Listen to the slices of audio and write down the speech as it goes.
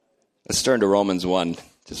Let's turn to Romans 1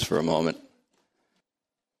 just for a moment.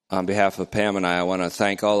 On behalf of Pam and I want to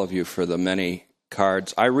thank all of you for the many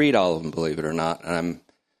cards. I read all of them, believe it or not, and I'm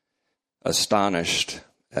astonished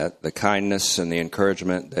at the kindness and the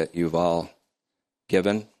encouragement that you've all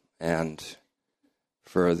given, and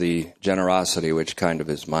for the generosity, which kind of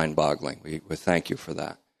is mind-boggling. We thank you for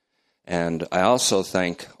that. And I also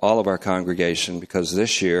thank all of our congregation because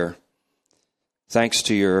this year, thanks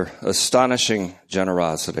to your astonishing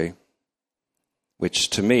generosity,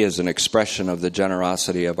 which to me is an expression of the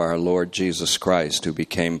generosity of our Lord Jesus Christ, who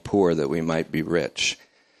became poor that we might be rich.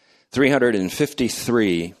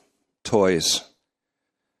 353 toys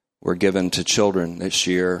were given to children this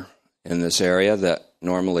year in this area that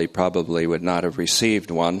normally probably would not have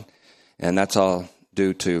received one, and that's all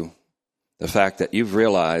due to the fact that you've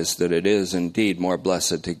realized that it is indeed more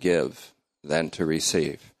blessed to give than to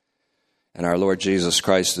receive. And our Lord Jesus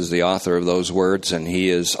Christ is the author of those words, and he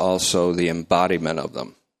is also the embodiment of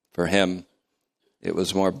them. For him, it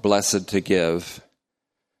was more blessed to give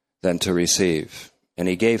than to receive. And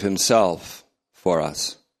he gave himself for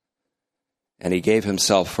us. And he gave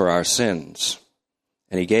himself for our sins.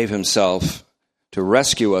 And he gave himself to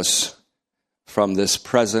rescue us from this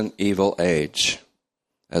present evil age,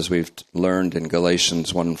 as we've learned in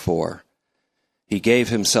Galatians 1:4. He gave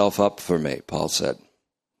himself up for me, Paul said.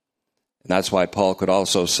 And that's why Paul could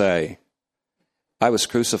also say, I was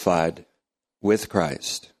crucified with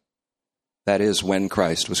Christ. That is, when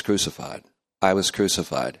Christ was crucified. I was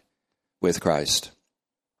crucified with Christ.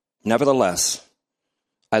 Nevertheless,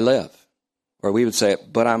 I live. Or we would say,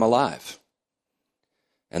 but I'm alive.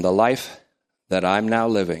 And the life that I'm now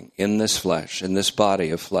living in this flesh, in this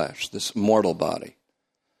body of flesh, this mortal body,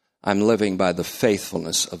 I'm living by the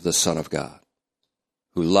faithfulness of the Son of God,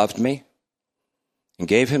 who loved me and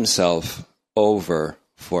gave himself over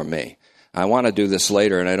for me. I want to do this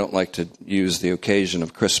later, and I don't like to use the occasion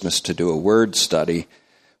of Christmas to do a word study,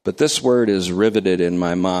 but this word is riveted in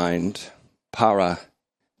my mind,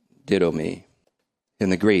 paradidomi, in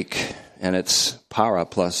the Greek, and it's para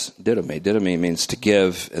plus didomi. Didomi means to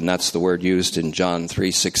give, and that's the word used in John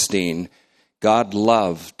 3:16. God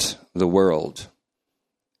loved the world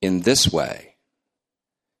in this way.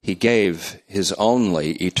 He gave his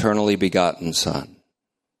only eternally begotten Son.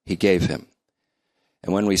 He gave him.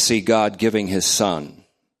 And when we see God giving his Son,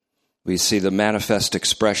 we see the manifest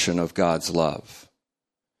expression of God's love.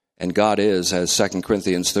 And God is, as 2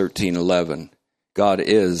 Corinthians 13:11, God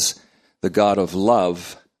is the God of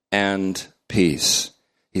love and peace.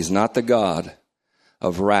 He's not the God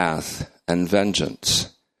of wrath and vengeance.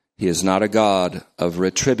 He is not a God of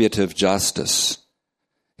retributive justice.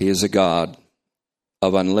 He is a God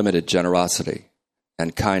of unlimited generosity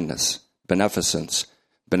and kindness, beneficence,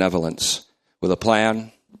 benevolence, with a plan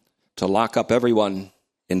to lock up everyone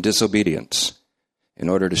in disobedience in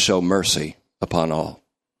order to show mercy upon all.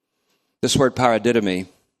 This word paradidomi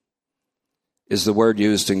is the word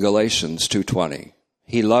used in Galatians 2:20.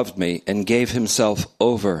 He loved me and gave himself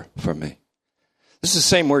over for me. This is the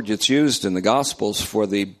same word that's used in the Gospels for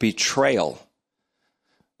the betrayal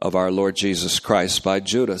of our Lord Jesus Christ by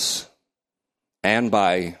Judas and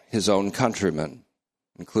by his own countrymen,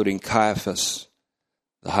 including Caiaphas,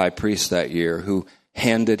 the high priest that year, who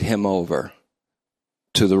handed him over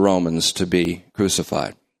to the Romans to be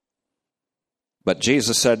crucified. But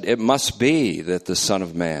Jesus said, it must be that the Son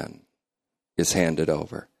of Man is handed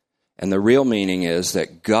over. And the real meaning is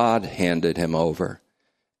that God handed him over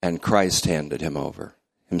and Christ handed him over,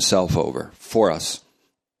 himself over, for us.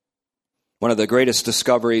 One of the greatest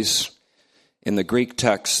discoveries in the Greek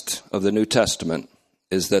text of the New Testament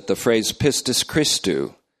is that the phrase pistis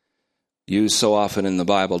Christou, used so often in the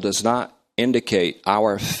Bible, does not indicate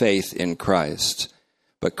our faith in Christ,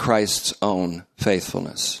 but Christ's own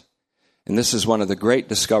faithfulness. And this is one of the great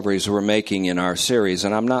discoveries we're making in our series,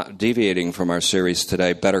 and I'm not deviating from our series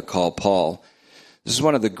today, Better Call Paul. This is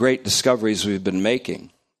one of the great discoveries we've been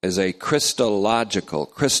making as a Christological,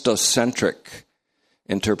 Christocentric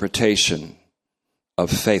interpretation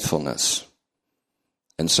of faithfulness.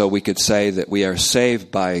 And so we could say that we are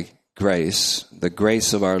saved by grace, the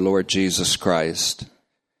grace of our Lord Jesus Christ,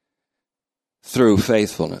 through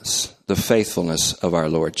faithfulness, the faithfulness of our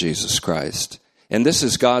Lord Jesus Christ. And this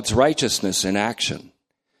is God's righteousness in action,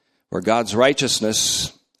 where God's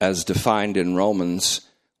righteousness, as defined in Romans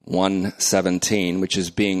 1:17, which is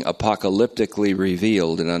being apocalyptically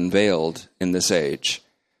revealed and unveiled in this age,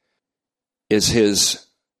 is his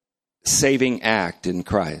saving act in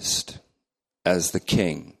Christ as the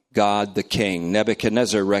King, God the King.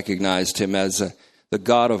 Nebuchadnezzar recognized him as the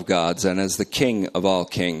God of gods and as the King of all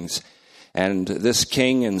kings. And this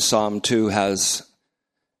King in Psalm 2 has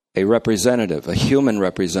a representative, a human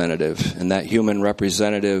representative, and that human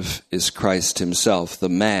representative is Christ himself, the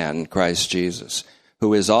man, Christ Jesus,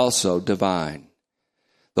 who is also divine.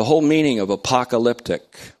 The whole meaning of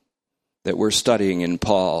apocalyptic that we're studying in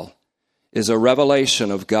Paul is a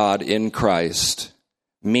revelation of God in Christ,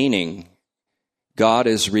 meaning God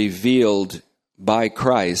is revealed by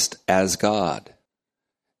Christ as God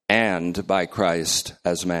and by Christ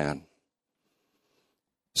as man.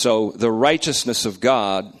 So the righteousness of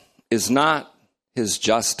God is not his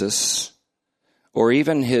justice or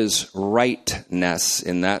even his rightness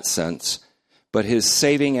in that sense, but his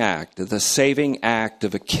saving act, the saving act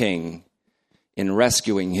of a king in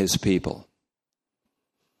rescuing his people.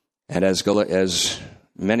 And as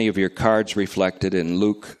many of your cards reflected in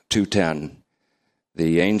Luke 2:10,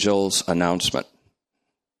 the angel's announcement,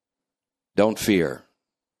 "Don't fear,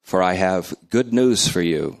 for I have good news for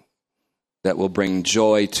you that will bring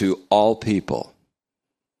joy to all people.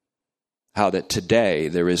 How that today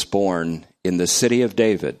there is born in the city of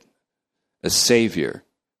David a Savior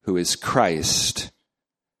who is Christ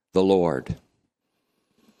the Lord."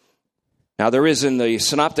 Now there is in the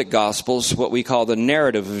Synoptic Gospels what we call the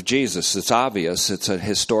narrative of Jesus. It's obvious, it's a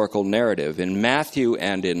historical narrative. In Matthew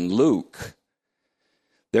and in Luke,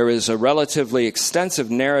 there is a relatively extensive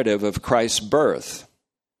narrative of Christ's birth,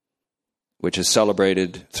 which is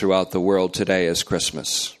celebrated throughout the world today as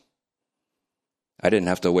Christmas. I didn't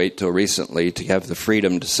have to wait till recently to have the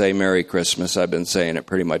freedom to say Merry Christmas. I've been saying it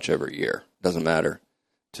pretty much every year. Doesn't matter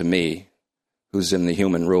to me who's in the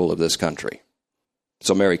human rule of this country.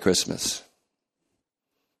 So Merry Christmas.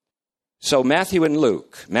 So Matthew and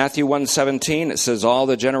Luke. Matthew 1:17, it says all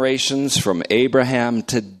the generations from Abraham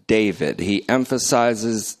to David. He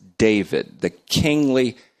emphasizes David, the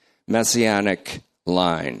kingly messianic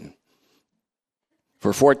line.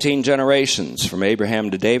 For 14 generations from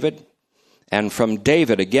Abraham to David. And from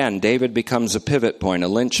David, again, David becomes a pivot point, a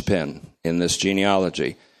linchpin in this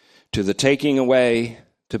genealogy. To the taking away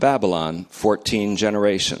to Babylon, 14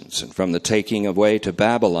 generations. And from the taking away to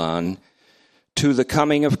Babylon to the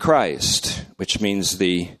coming of Christ, which means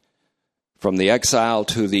from the exile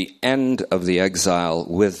to the end of the exile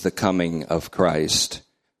with the coming of Christ,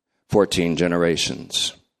 14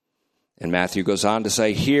 generations. And Matthew goes on to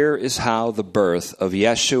say, here is how the birth of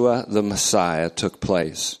Yeshua the Messiah took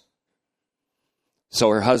place. So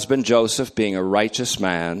her husband Joseph, being a righteous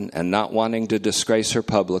man and not wanting to disgrace her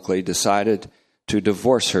publicly, decided to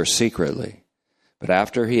divorce her secretly. But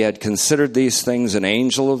after he had considered these things, an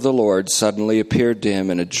angel of the Lord suddenly appeared to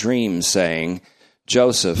him in a dream, saying,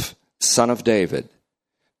 Joseph, son of David,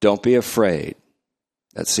 don't be afraid.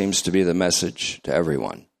 That seems to be the message to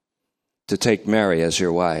everyone. To take Mary as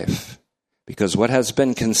your wife, because what has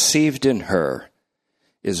been conceived in her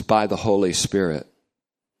is by the Holy Spirit.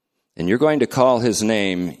 And you're going to call his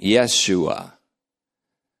name Yeshua,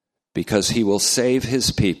 because he will save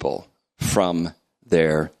his people from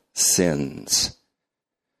their sins.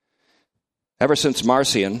 Ever since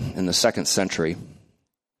Marcion in the 2nd century,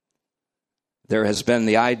 there has been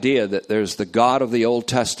the idea that there's the God of the Old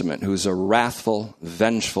Testament who's a wrathful,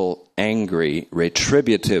 vengeful, angry,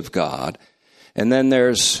 retributive God. And then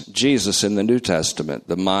there's Jesus in the New Testament,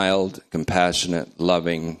 the mild, compassionate,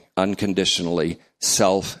 loving, unconditionally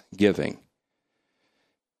self-giving.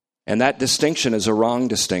 And that distinction is a wrong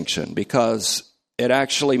distinction because it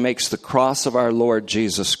actually makes the cross of our Lord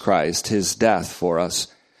Jesus Christ, his death for us,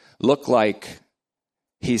 look like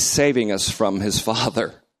he's saving us from his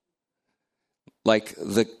Father. Like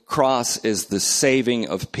the cross is the saving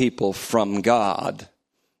of people from God,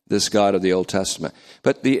 this God of the Old Testament.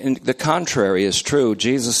 But the contrary is true.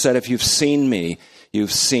 Jesus said, if you've seen me,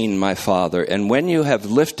 you've seen my Father. And when you have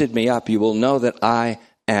lifted me up, you will know that I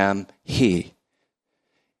am he.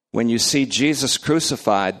 When you see Jesus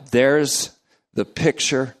crucified, there's the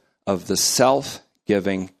picture of the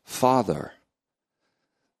self-giving Father.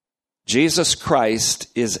 Jesus Christ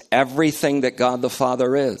is everything that God the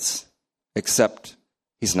Father is, except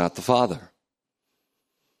he's not the Father.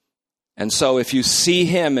 And so if you see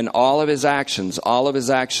him in all of his actions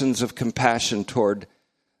of compassion toward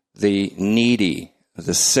the needy,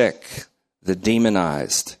 the sick, the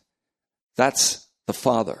demonized, that's the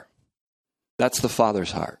Father. That's the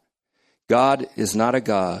Father's heart. God is not a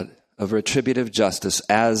God of retributive justice,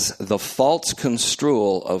 as the false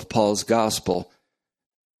construal of Paul's gospel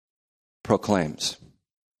proclaims.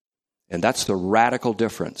 And that's the radical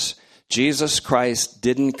difference. Jesus Christ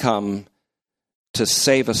didn't come to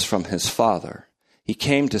save us from his Father. He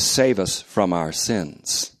came to save us from our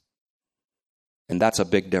sins. And that's a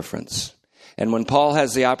big difference. And when Paul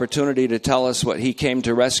has the opportunity to tell us what he came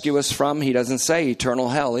to rescue us from, he doesn't say eternal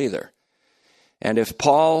hell either. And if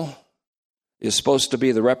Paul is supposed to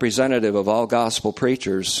be the representative of all gospel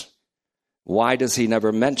preachers, why does he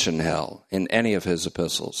never mention hell in any of his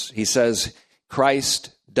epistles? He says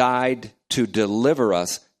Christ died to deliver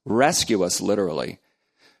us, rescue us literally,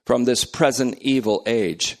 from this present evil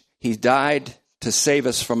age. He died to save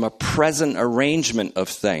us from a present arrangement of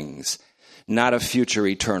things, not a future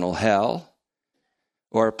eternal hell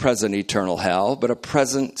or a present eternal hell, but a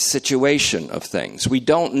present situation of things. We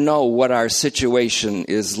don't know what our situation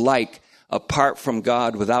is like apart from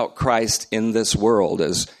God without Christ in this world,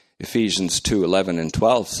 as Ephesians 2:11 and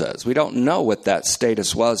 12 says. We don't know what that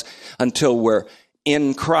status was until we're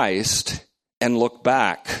in Christ and look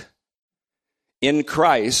back. In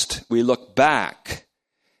Christ, we look back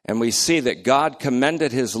and we see that God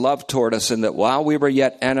commended his love toward us, and that while we were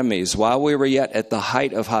yet enemies, while we were yet at the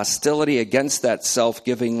height of hostility against that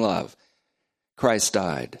self-giving love, Christ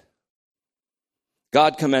died.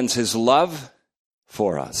 God commends his love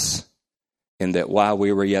for us in that while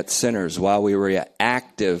we were yet sinners, while we were yet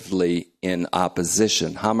actively in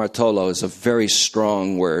opposition, hamartolo is a very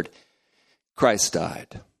strong word, Christ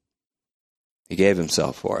died. He gave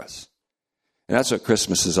himself for us. And that's what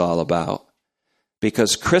Christmas is all about.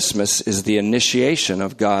 Because Christmas is the initiation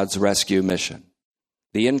of God's rescue mission.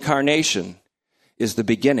 The incarnation is the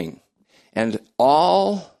beginning. And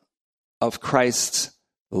all of Christ's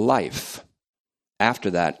life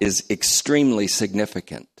after that is extremely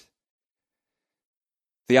significant.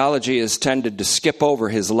 Theology has tended to skip over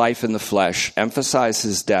his life in the flesh, emphasize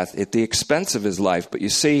his death at the expense of his life. But you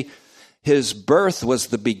see, his birth was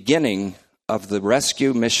the beginning of the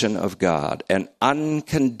rescue mission of God, an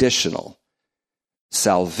unconditional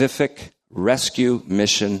salvific rescue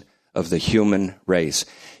mission of the human race.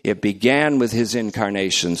 It began with his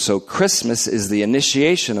incarnation. So Christmas is the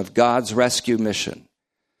initiation of God's rescue mission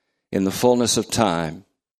in the fullness of time.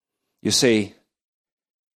 You see,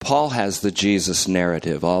 Paul has the Jesus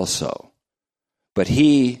narrative also, but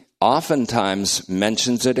he oftentimes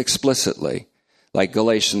mentions it explicitly, like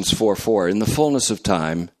Galatians 4:4. In the fullness of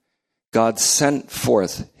time, God sent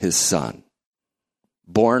forth his Son,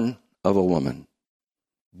 born of a woman,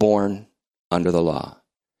 born under the law,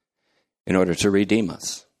 in order to redeem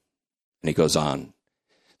us. And he goes on.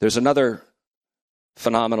 There's another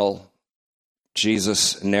phenomenal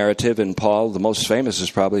Jesus narrative in Paul. The most famous is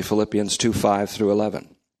probably Philippians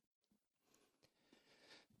 2:5-11.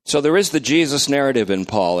 So there is the Jesus narrative in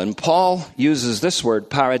Paul, and Paul uses this word,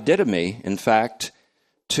 paradidomi, in fact,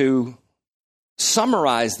 to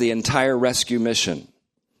summarize the entire rescue mission.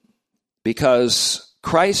 Because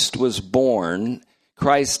Christ was born,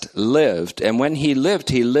 Christ lived, and when he lived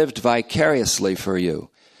vicariously for you.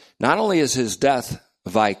 Not only is his death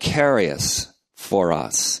vicarious for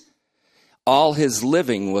us, all his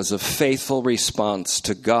living was a faithful response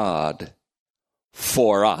to God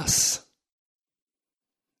for us.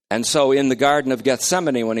 And so in the Garden of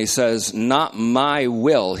Gethsemane, when he says, not my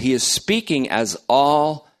will, he is speaking as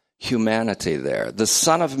all humanity there. The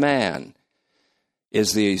Son of Man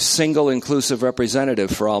is the single inclusive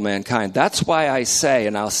representative for all mankind. That's why I say,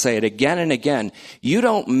 and I'll say it again and again, you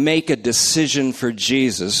don't make a decision for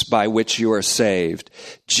Jesus by which you are saved.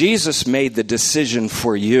 Jesus made the decision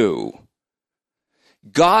for you.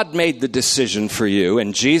 God made the decision for you,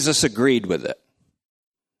 and Jesus agreed with it.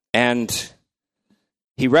 And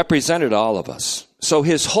he represented all of us. So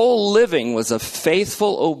his whole living was a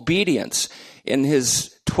faithful obedience. In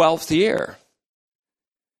his 12th year,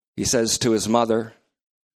 he says to his mother,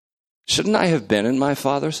 shouldn't I have been in my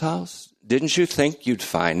Father's house? Didn't you think you'd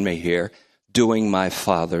find me here doing my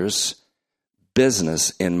Father's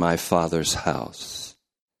business in my Father's house?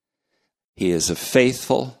 He is a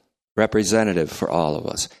faithful representative for all of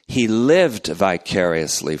us. He lived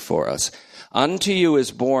vicariously for us. Unto you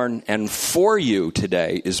is born, and for you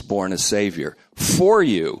today is born a Savior. For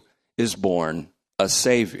you is born a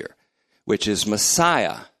Savior, which is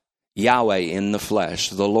Messiah, Yahweh in the flesh.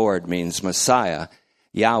 The Lord means Messiah,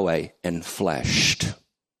 Yahweh enfleshed.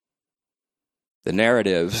 The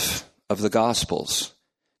narrative of the Gospels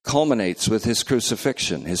culminates with his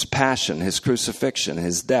crucifixion, his passion, his crucifixion,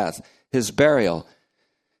 his death, his burial.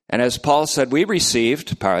 And as Paul said, we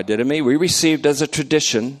received, paradidomi, we received as a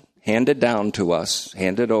tradition, handed down to us,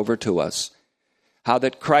 handed over to us, how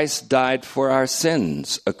that Christ died for our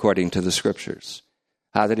sins according to the Scriptures,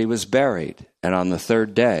 how that he was buried, and on the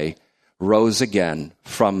third day rose again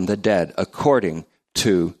from the dead according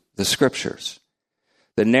to the Scriptures.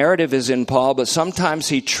 The narrative is in Paul, but sometimes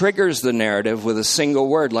he triggers the narrative with a single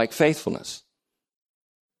word like faithfulness.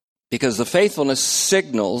 Because the faithfulness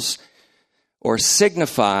signals or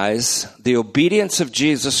signifies the obedience of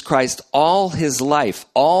Jesus Christ all his life,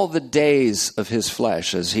 all the days of his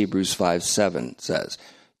flesh, as Hebrews 5:7 says,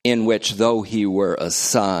 in which though he were a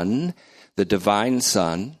son, the divine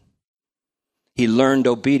son, he learned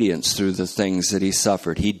obedience through the things that he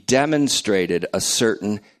suffered. He demonstrated a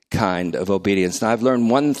certain kind of obedience. Now, I've learned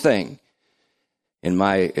one thing in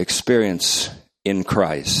my experience in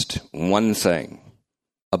Christ, one thing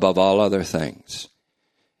above all other things,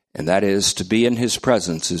 and that is to be in his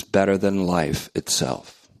presence is better than life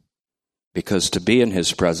itself, because to be in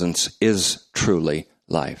his presence is truly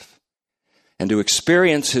life. And to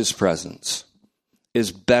experience his presence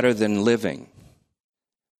is better than living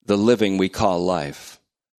the living we call life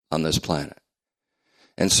on this planet.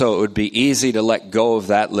 And so it would be easy to let go of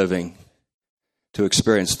that living to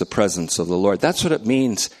experience the presence of the Lord. That's what it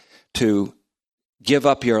means to give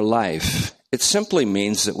up your life. It simply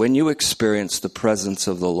means that when you experience the presence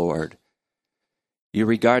of the Lord, you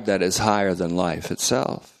regard that as higher than life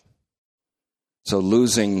itself. So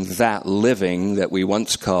losing that living that we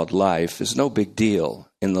once called life is no big deal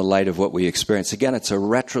in the light of what we experience. Again, it's a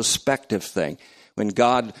retrospective thing. When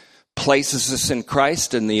God places us in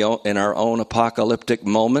Christ in our own apocalyptic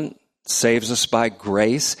moment, saves us by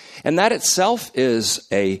grace, and that itself is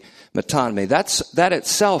a metonymy. That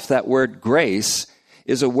itself, that word grace,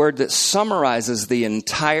 is a word that summarizes the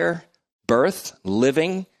entire birth,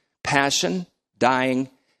 living, passion, dying,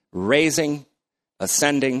 raising,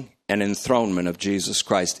 ascending, and enthronement of Jesus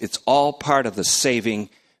Christ. It's all part of the saving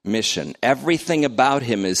mission. Everything about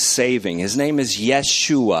him is saving. His name is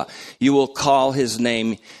Yeshua. You will call his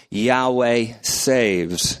name Yahweh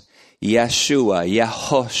Saves. Yeshua,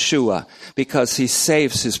 Yehoshua, because he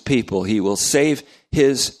saves his people. He will save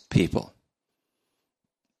his people.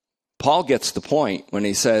 Paul gets the point when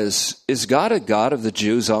he says, is God a God of the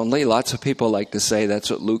Jews only? Lots of people like to say that's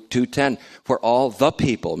what Luke 2:10, for all the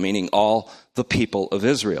people, meaning all the people of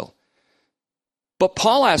Israel. But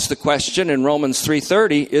Paul asked the question in Romans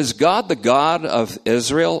 3:30, is God the God of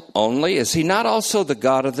Israel only? Is he not also the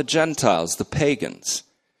God of the Gentiles, the pagans?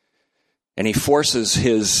 And he forces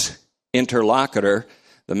his interlocutor,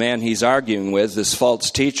 the man he's arguing with, this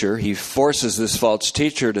false teacher, he forces this false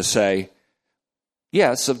teacher to say,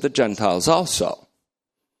 yes, of the Gentiles also.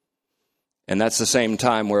 And that's the same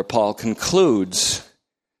time where Paul concludes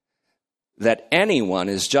that anyone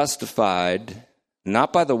is justified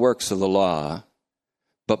not by the works of the law,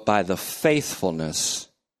 but by the faithfulness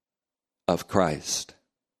of Christ.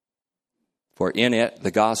 For in it,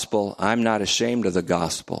 the gospel, I'm not ashamed of the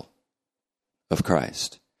gospel of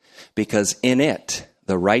Christ, because in it,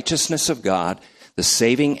 the righteousness of God, the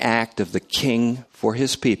saving act of the King for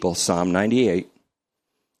his people, Psalm 98,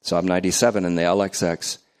 Psalm 97 in the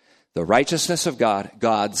LXX, the righteousness of God,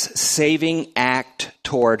 God's saving act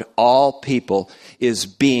toward all people is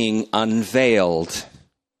being unveiled.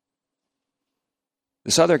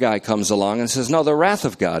 This other guy comes along and says, no, the wrath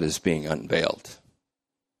of God is being unveiled.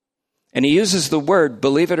 And he uses the word,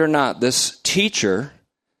 believe it or not, this teacher,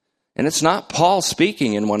 and it's not Paul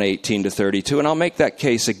speaking in 1:18-32, and I'll make that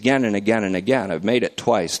case again and again and again. I've made it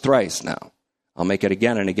twice, thrice now. I'll make it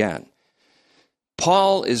again and again.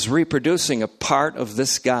 Paul is reproducing a part of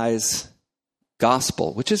this guy's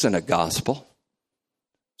gospel, which isn't a gospel.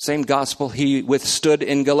 Same gospel he withstood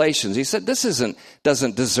in Galatians. He said this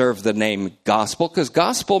doesn't deserve the name gospel, because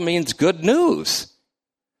gospel means good news.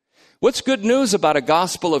 What's good news about a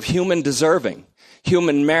gospel of human deserving,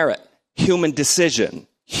 human merit, human decision,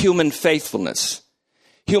 human faithfulness?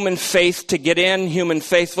 Human faith to get in, human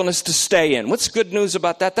faithfulness to stay in. What's good news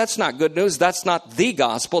about that? That's not good news. That's not the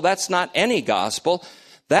gospel. That's not any gospel.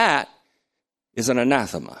 That is an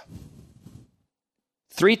anathema.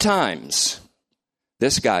 3 times,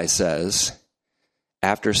 this guy says,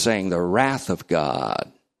 after saying the wrath of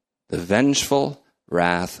God, the vengeful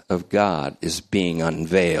wrath of God is being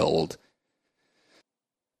unveiled.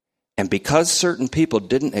 And because certain people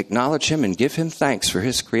didn't acknowledge him and give him thanks for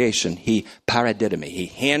his creation, he paradidomi. He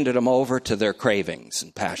handed them over to their cravings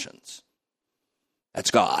and passions. That's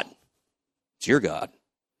God. It's your God,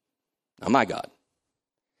 not my God.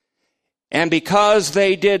 And because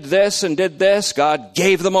they did this and did this, God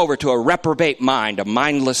gave them over to a reprobate mind, a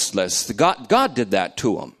mindlessness. God did that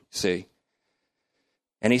to them, see.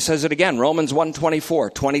 And he says it again, Romans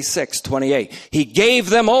 1:24, 26, 28. He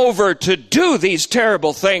gave them over to do these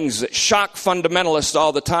terrible things that shock fundamentalists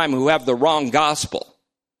all the time who have the wrong gospel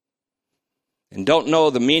and don't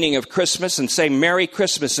know the meaning of Christmas and say Merry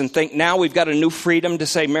Christmas and think now we've got a new freedom to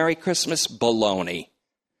say Merry Christmas. Baloney.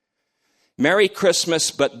 Merry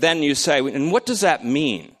Christmas, but then you say, and what does that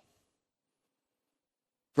mean?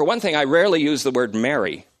 For one thing, I rarely use the word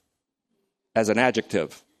Merry. as an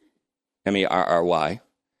adjective. Merry.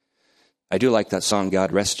 I do like that song,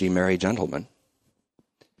 God Rest Ye Merry Gentlemen.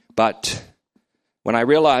 But when I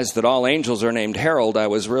realized that all angels are named Harold, I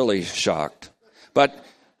was really shocked. But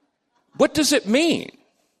what does it mean?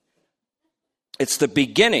 It's the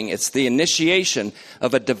beginning, it's the initiation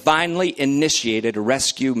of a divinely initiated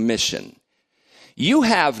rescue mission. You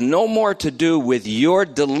have no more to do with your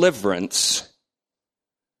deliverance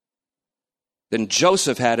than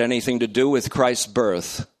Joseph had anything to do with Christ's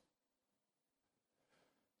birth.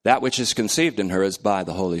 That which is conceived in her is by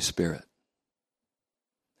the Holy Spirit.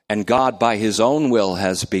 And God by his own will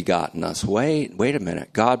has begotten us. Wait a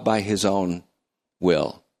minute. God by his own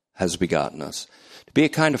will has begotten us. To be a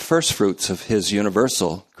kind of first fruits of his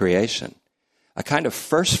universal creation. A kind of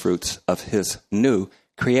first fruits of his new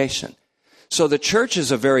creation. So the church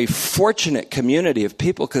is a very fortunate community of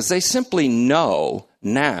people because they simply know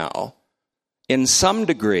now, in some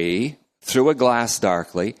degree, through a glass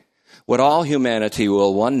darkly, what all humanity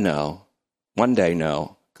will one day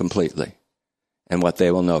know completely. And what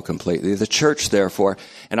they will know completely. The church, therefore,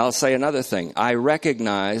 and I'll say another thing, I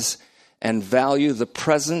recognize and value the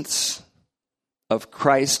presence of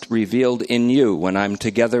Christ revealed in you when I'm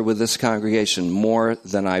together with this congregation more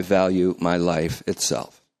than I value my life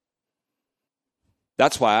itself.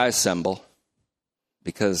 That's why I assemble,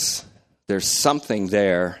 because there's something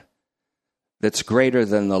there that's greater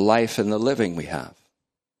than the life and the living we have.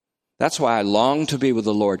 That's why I long to be with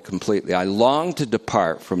the Lord completely. I long to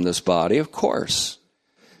depart from this body, of course,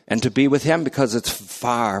 and to be with him because it's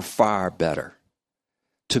far, far better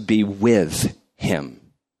to be with him.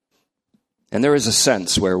 And there is a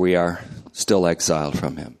sense where we are still exiled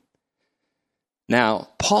from him. Now,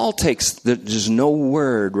 Paul there's no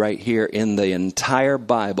word right here in the entire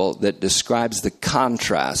Bible that describes the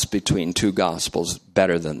contrast between two gospels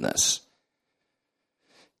better than this.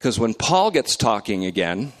 Because when Paul gets talking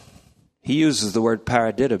again, he uses the word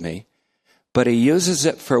paradidomi, but he uses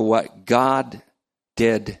it for what God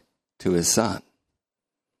did to his son.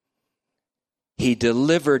 He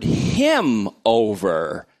delivered him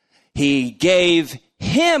over. He gave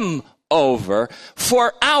him over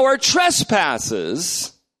for our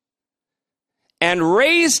trespasses and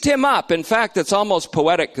raised him up. In fact, it's almost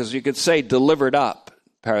poetic because you could say delivered up,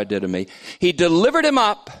 paradidomi. He delivered him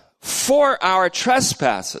up for our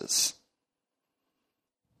trespasses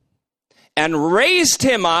and raised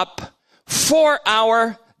him up for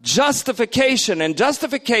our justification. And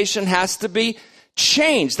justification has to be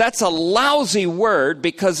changed. That's a lousy word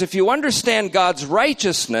because if you understand God's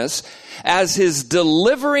righteousness as his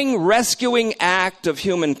delivering, rescuing act of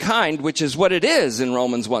humankind, which is what it is in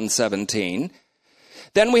Romans 1:17,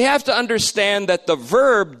 then we have to understand that the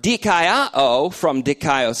verb dikaiao, from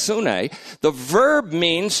dikaiosune, the verb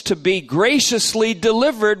means to be graciously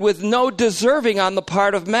delivered with no deserving on the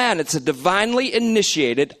part of man. It's a divinely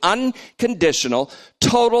initiated, unconditional,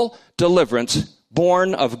 total deliverance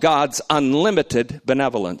born of God's unlimited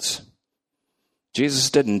benevolence. Jesus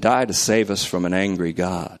didn't die to save us from an angry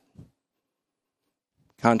God.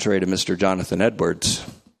 Contrary to Mr. Jonathan Edwards,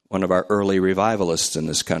 one of our early revivalists in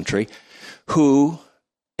this country, who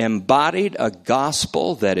embodied a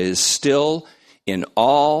gospel that is still in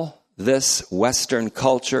all this Western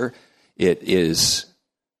culture. It is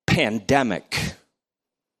pandemic.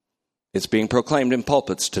 It's being proclaimed in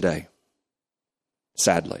pulpits today,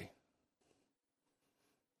 sadly.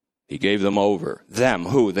 He gave them over. Them,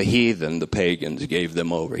 who? The heathen, the pagans, gave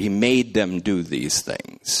them over. He made them do these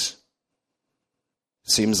things.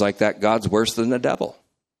 Seems like that God's worse than the devil.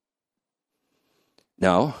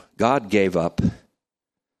 No, God gave up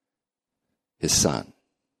his son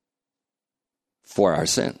for our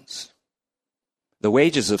sins. The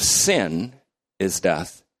wages of sin is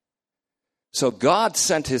death. So God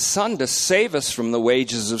sent his son to save us from the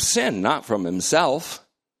wages of sin, not from himself.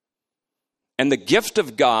 And the gift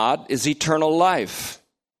of God is eternal life.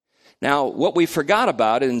 Now, what we forgot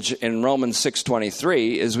about in Romans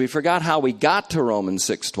 6:23 is we forgot how we got to Romans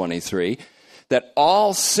 6:23, that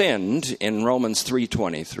all sinned in Romans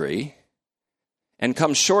 3:23 and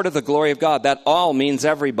come short of the glory of God. That all means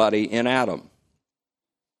everybody in Adam.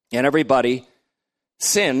 And everybody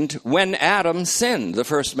sinned when Adam sinned, the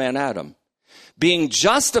first man Adam. Being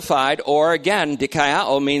justified, or again,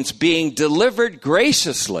 dikaiao, means being delivered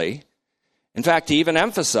graciously. In fact, he even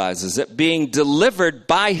emphasizes it, being delivered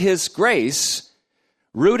by his grace,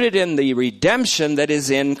 rooted in the redemption that is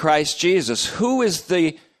in Christ Jesus. Who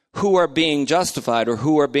are being justified or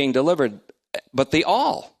who are being delivered? But the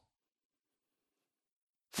all.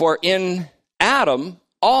 For in Adam,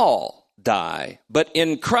 all die. But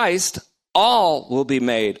in Christ, all will be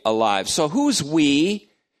made alive. So who's we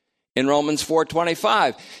In Romans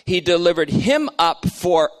 4:25, he delivered him up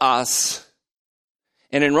for us.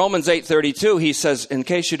 And in Romans 8:32, he says, in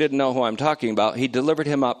case you didn't know who I'm talking about, he delivered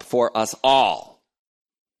him up for us all.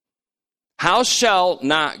 How shall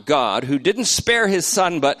not God, who didn't spare his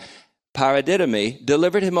son, but paradidomi,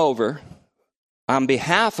 delivered him over on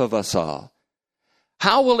behalf of us all,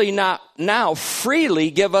 how will he not now freely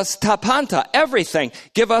give us tapanta, everything,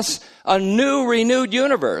 give us a new renewed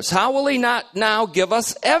universe? How will he not now give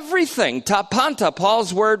us everything? Tapanta,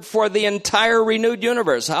 Paul's word for the entire renewed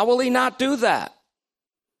universe. How will he not do that?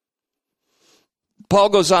 Paul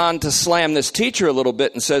goes on to slam this teacher a little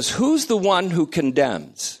bit and says, who's the one who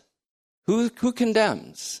condemns? Who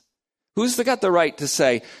condemns? Who's got the right to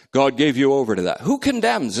say, God gave you over to that? Who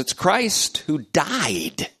condemns? It's Christ who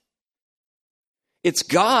died. It's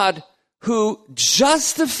God who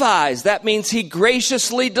justifies. That means he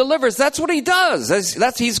graciously delivers. That's what he does.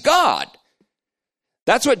 He's God.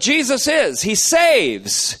 That's what Jesus is. He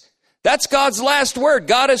saves. That's God's last word.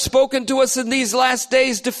 God has spoken to us in these last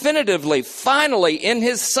days definitively, finally, in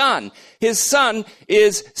his Son. His Son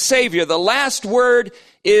is Savior. The last word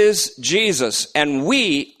is Jesus, and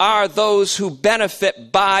we are those who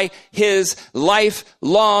benefit by his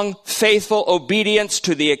lifelong faithful obedience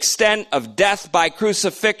to the extent of death by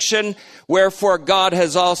crucifixion, wherefore God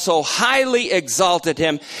has also highly exalted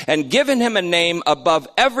him and given him a name above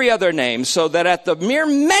every other name, so that at the mere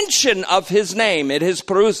mention of his name, it is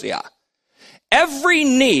parousia, every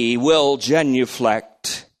knee will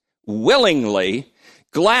genuflect willingly,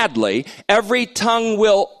 gladly, every tongue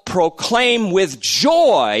will proclaim with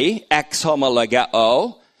joy, ex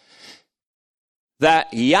homologeo,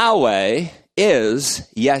 that Yahweh is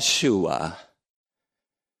Yeshua,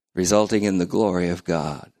 resulting in the glory of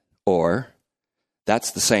God. Or,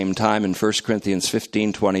 that's the same time in 1 Corinthians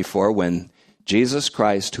 15:24, when Jesus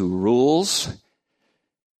Christ, who rules,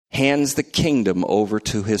 hands the kingdom over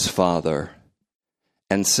to his Father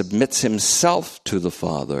and submits himself to the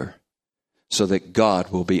Father, so that God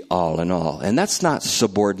will be all in all. And that's not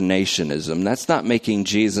subordinationism. That's not making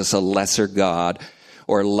Jesus a lesser God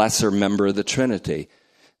or a lesser member of the Trinity.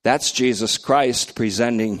 That's Jesus Christ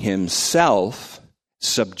presenting himself,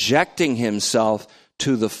 subjecting himself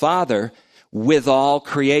to the Father, with all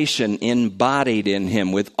creation embodied in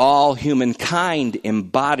him, with all humankind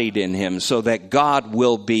embodied in him, so that God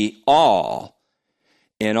will be all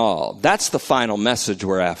in all. That's the final message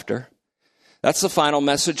we're after. That's the final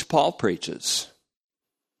message Paul preaches.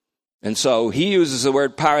 And so he uses the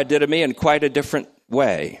word paradidomi in quite a different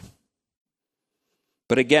way.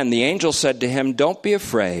 But again, the angel said to him, don't be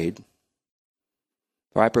afraid,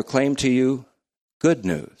 for I proclaim to you good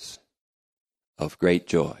news of great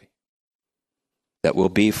joy that will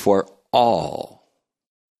be for all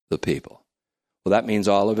the people. Well, that means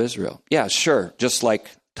all of Israel. Yeah, sure, just like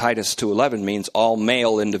Titus 2:11 means all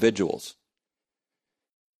male individuals.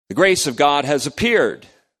 The grace of God has appeared.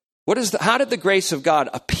 How did the grace of God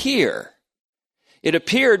appear? It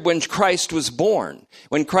appeared when Christ was born,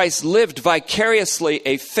 when Christ lived vicariously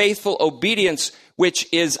a faithful obedience, which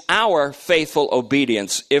is our faithful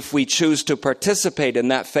obedience if we choose to participate in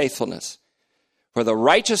that faithfulness. For the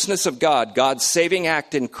righteousness of God, God's saving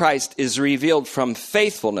act in Christ, is revealed from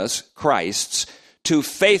faithfulness, Christ's, to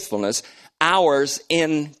faithfulness, ours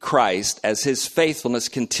in Christ, as his faithfulness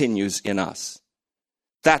continues in us.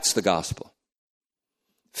 That's the gospel.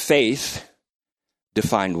 Faith,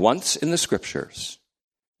 defined once in the scriptures,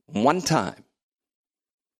 one time.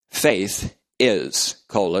 Faith is,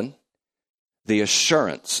 the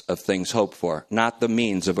assurance of things hoped for, not the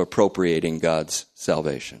means of appropriating God's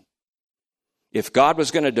salvation. If God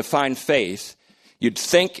was going to define faith, you'd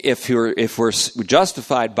think if we're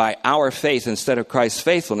justified by our faith instead of Christ's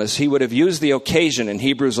faithfulness, he would have used the occasion in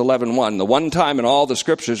Hebrews 11:1, the one time in all the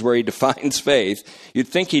scriptures where he defines faith. You'd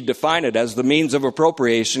think he'd define it as the means of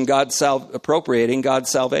appropriating God's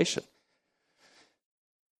salvation.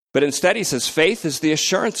 But instead he says faith is the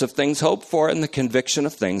assurance of things hoped for and the conviction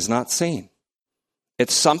of things not seen.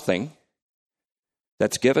 It's something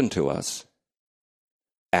that's given to us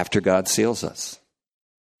after God seals us.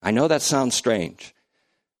 I know that sounds strange,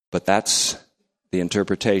 but that's the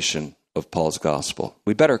interpretation of Paul's gospel.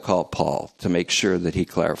 We better call Paul to make sure that he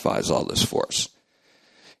clarifies all this for us.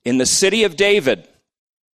 In the city of David,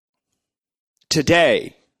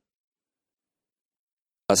 today,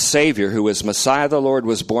 a Savior who is Messiah the Lord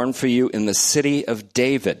was born for you in the city of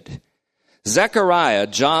David. Zechariah,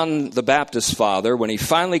 John the Baptist's father, when he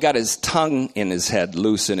finally got his tongue in his head,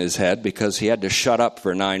 loose in his head, because he had to shut up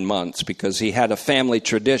for 9 months, because he had a family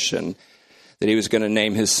tradition that he was going to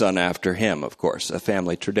name his son after him, of course, a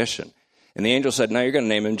family tradition. And the angel said, no, you're going to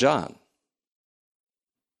name him John.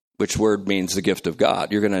 which word means the gift of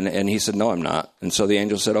God. And he said, no, I'm not. And so the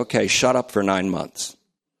angel said, okay, shut up for 9 months.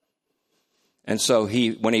 And so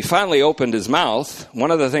when he finally opened his mouth,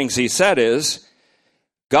 one of the things he said is,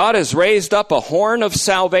 God has raised up a horn of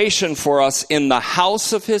salvation for us in the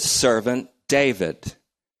house of his servant David.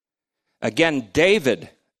 Again, David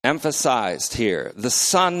emphasized here, the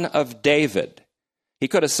son of David. He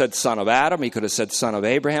could have said son of Adam, he could have said son of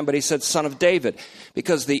Abraham, but he said son of David,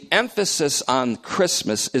 because the emphasis on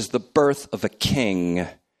Christmas is the birth of a king.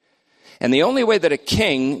 And the only way that a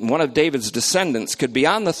king, one of David's descendants, could be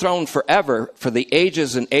on the throne forever for the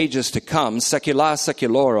ages and ages to come, secula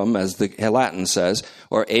seculorum, as the Latin says,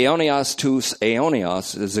 or aeonios tus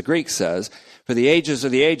aeonios, as the Greek says, for the ages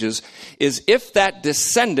of the ages, is if that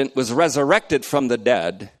descendant was resurrected from the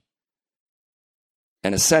dead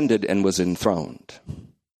and ascended and was enthroned.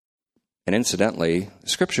 And incidentally,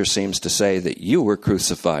 Scripture seems to say that you were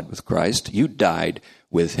crucified with Christ. You died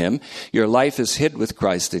with him. Your life is hid with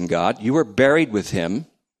Christ in God. You were buried with him,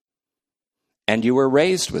 and you were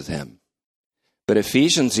raised with him. But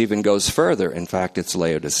Ephesians even goes further. In fact, it's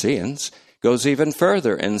Laodiceans. Goes even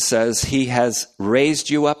further and says he has raised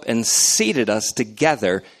you up and seated us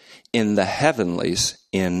together in the heavenlies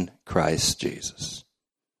in Christ Jesus.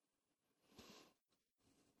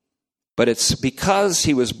 But it's because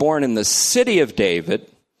he was born in the city of David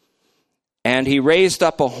and he raised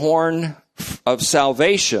up a horn of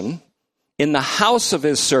salvation in the house of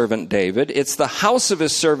his servant David. It's the house of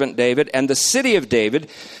his servant David and the city of David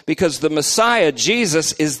because the Messiah,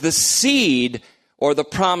 Jesus, is the seed or the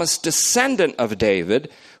promised descendant of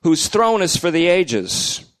David, whose throne is for the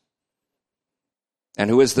ages, and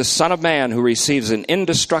who is the Son of Man, who receives an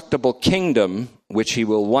indestructible kingdom, which he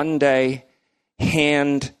will one day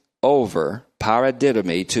hand over,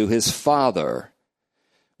 paradidomi, to his Father,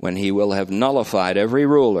 when he will have nullified every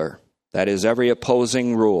ruler, that is, every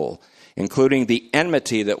opposing rule, including the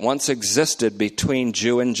enmity that once existed between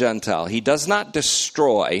Jew and Gentile. He does not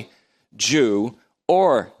destroy Jew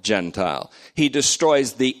or Gentile. He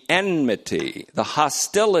destroys the enmity, the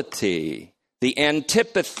hostility, the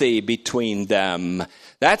antipathy between them.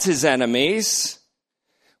 That's his enemies.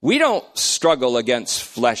 We don't struggle against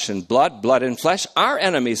flesh and blood, blood and flesh. Our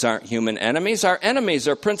enemies aren't human enemies. Our enemies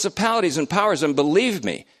are principalities and powers. And believe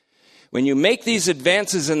me, when you make these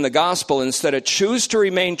advances in the gospel, instead of choose to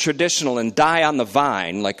remain traditional and die on the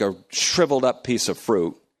vine like a shriveled up piece of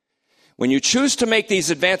fruit, when you choose to make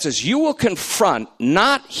these advances, you will confront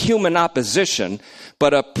not human opposition,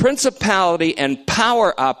 but a principality and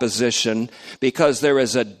power opposition, because there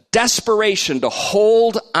is a desperation to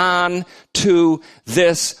hold on to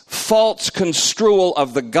this false construal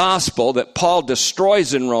of the gospel that Paul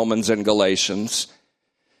destroys in Romans and Galatians,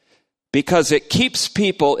 because it keeps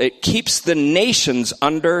the nations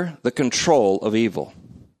under the control of evil.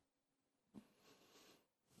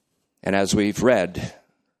 And as we've read,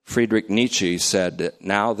 Friedrich Nietzsche said that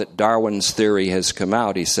now that Darwin's theory has come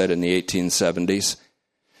out, he said in the 1870s,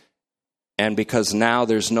 and because now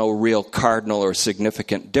there's no real cardinal or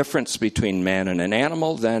significant difference between man and an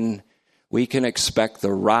animal, then we can expect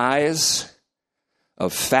the rise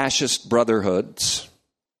of fascist brotherhoods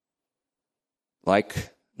like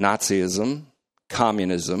Nazism,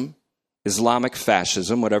 communism, Islamic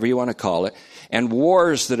fascism, whatever you want to call it, and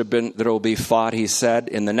wars that will be fought, he said,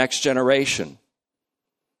 in the next generation,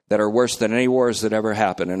 that are worse than any wars that ever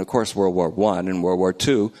happened. And of course, World War I and World War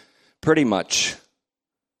II pretty much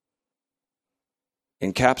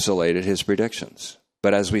encapsulated his predictions.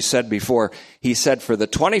 But as we said before, he said for the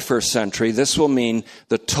 21st century, this will mean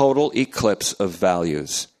the total eclipse of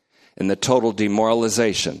values and the total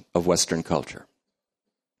demoralization of Western culture.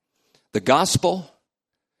 The gospel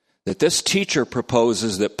that this teacher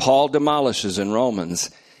proposes, that Paul demolishes in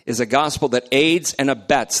Romans, is a gospel that aids and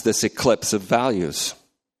abets this eclipse of values.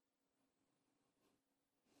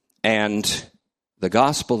 And the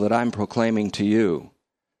gospel that I'm proclaiming to you,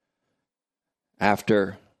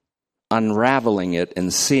 after unraveling it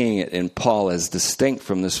and seeing it in Paul as distinct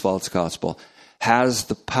from this false gospel, has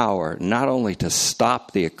the power not only to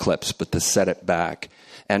stop the eclipse, but to set it back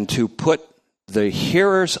and to put the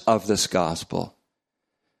hearers of this gospel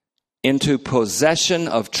into possession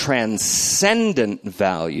of transcendent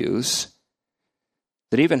values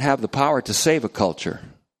that even have the power to save a culture.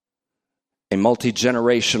 A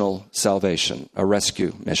multi-generational salvation, a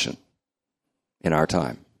rescue mission in our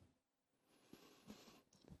time.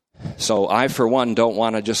 So I, for one, don't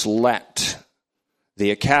want to just let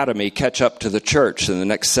the academy catch up to the church in the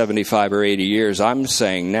next 75 or 80 years. I'm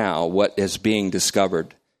saying now what is being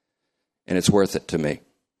discovered, and it's worth it to me.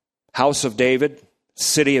 House of David,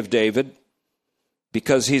 city of David,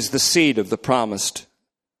 because he's the seed of the promised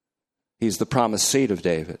He's the promised seed of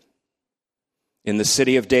David. In the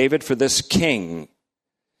city of David, for this king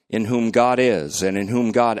in whom God is and in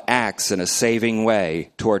whom God acts in a saving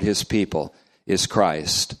way toward his people is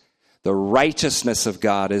Christ. The righteousness of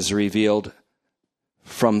God is revealed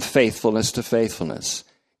from faithfulness to faithfulness.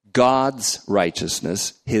 God's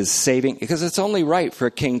righteousness, his saving, because it's only right for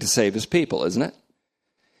a king to save his people, isn't it?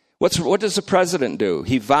 What does the president do?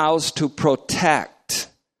 He vows to protect,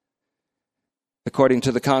 according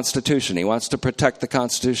to the Constitution. He wants to protect the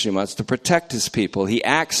Constitution. He wants to protect his people. He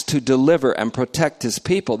acts to deliver and protect his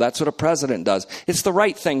people. That's what a president does. It's the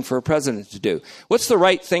right thing for a president to do. What's the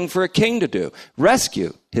right thing for a king to do?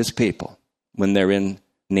 Rescue his people when they're in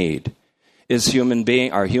need.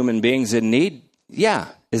 Are human beings in need? Yeah.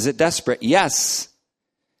 Is it desperate? Yes.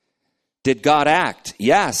 Did God act?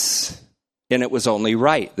 Yes. And it was only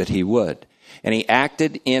right that he would. And he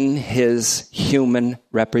acted in his human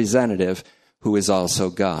representative, who is also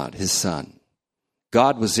God, his son.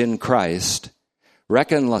 God was in Christ,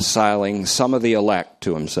 reconciling some of the elect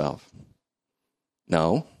to himself.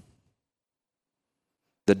 No.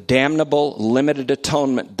 The damnable limited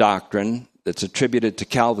atonement doctrine that's attributed to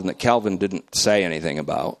Calvin, that Calvin didn't say anything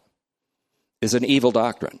about, is an evil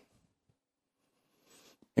doctrine.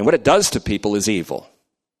 And what it does to people is evil.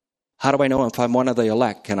 How do I know if I'm one of the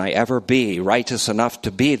elect? Can I ever be righteous enough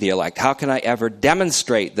to be the elect? How can I ever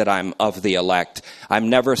demonstrate that I'm of the elect? I'm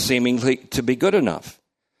never seemingly to be good enough.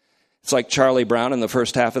 It's like Charlie Brown in the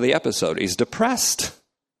first half of the episode. He's depressed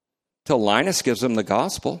till Linus gives him the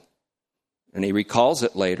gospel, and he recalls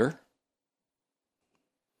it later.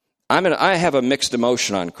 I have a mixed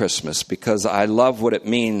emotion on Christmas because I love what it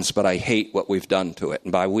means, but I hate what we've done to it.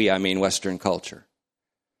 And by we, I mean Western culture.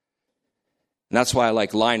 And that's why I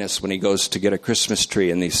like Linus when he goes to get a Christmas tree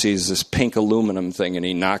and he sees this pink aluminum thing and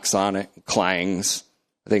he knocks on it, clangs.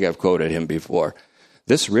 I think I've quoted him before.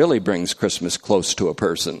 This really brings Christmas close to a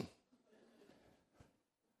person.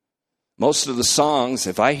 Most of the songs,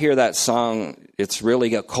 if I hear that song, it's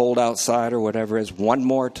really got cold outside or whatever it is, one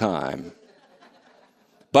more time.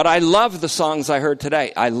 But I love the songs I heard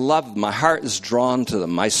today. I love them. My heart is drawn to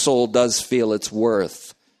them. My soul does feel its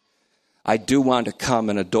worth. I do want to come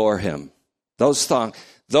and adore him. Those are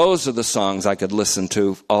the songs I could listen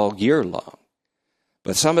to all year long.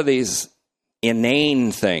 But some of these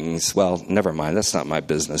inane things, well, never mind. That's not my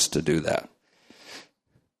business to do that.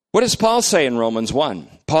 What does Paul say in Romans 1?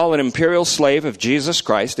 Paul, an imperial slave of Jesus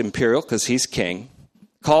Christ, imperial because he's king,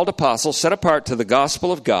 called apostle, set apart to the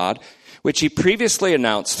gospel of God, which he previously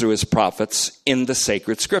announced through his prophets in the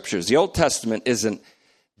sacred scriptures. The Old Testament isn't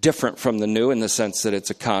different from the New in the sense that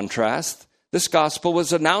it's a contrast. This gospel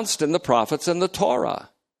was announced in the prophets and the Torah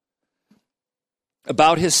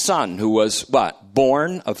about his son who was what?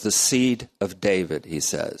 Born of the seed of David, he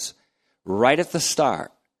says. Right at the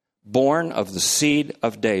start. Born of the seed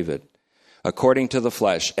of David, according to the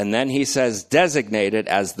flesh. And then he says, designated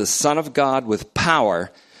as the Son of God with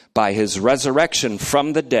power by his resurrection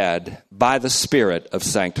from the dead by the Spirit of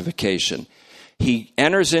sanctification. He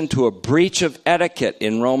enters into a breach of etiquette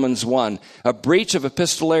in Romans 1, a breach of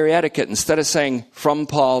epistolary etiquette. Instead of saying from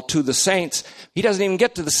Paul to the saints, he doesn't even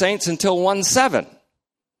get to the saints until 1:7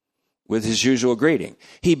 with his usual greeting.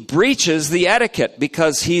 He breaches the etiquette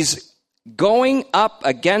because he's going up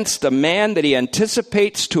against a man that he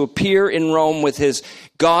anticipates to appear in Rome with his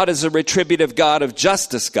God as a retributive God of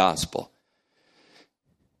justice gospel,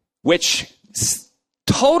 which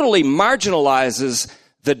totally marginalizes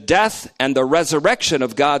the death and the resurrection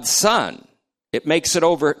of God's Son. It makes it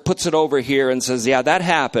over, puts it over here and says, yeah, that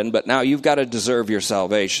happened, but now you've got to deserve your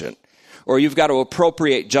salvation. Or you've got to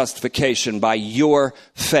appropriate justification by your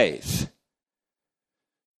faith.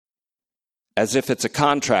 As if it's a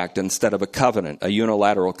contract instead of a covenant, a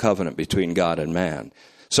unilateral covenant between God and man.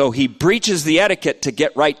 So he breaches the etiquette to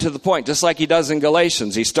get right to the point, just like he does in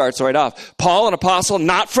Galatians. He starts right off. Paul, an apostle,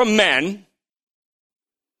 not from men,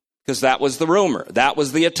 because that was the rumor. That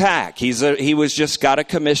was the attack. He was just got a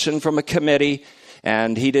commission from a committee,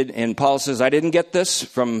 and Paul says, I didn't get this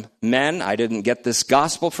from men. I didn't get this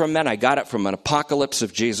gospel from men. I got it from an apocalypse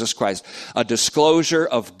of Jesus Christ, a disclosure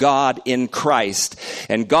of God in Christ.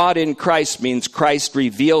 And God in Christ means Christ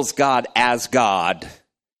reveals God as God.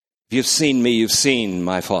 If you've seen me, you've seen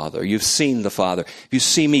my Father. You've seen the Father. If you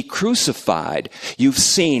see me crucified, you've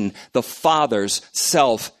seen the Father's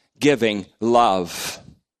self-giving love.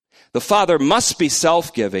 The Father must be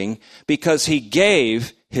self-giving because he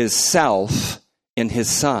gave his self in his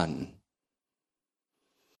Son.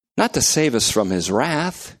 Not to save us from his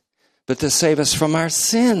wrath, but to save us from our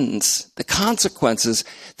sins, the consequences.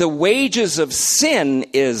 The wages of sin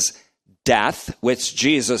is death, which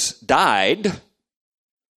Jesus died.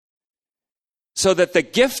 so that the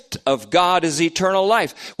gift of God is eternal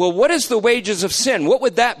life. Well, what is the wages of sin? What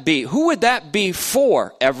would that be? Who would that be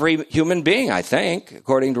for? Every human being, I think,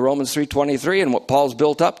 according to Romans 3:23 and what Paul's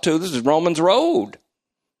built up to. This is Romans Road.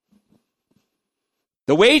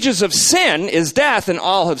 The wages of sin is death, and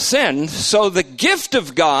all have sinned. So the gift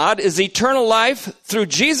of God is eternal life through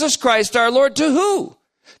Jesus Christ our Lord. To who?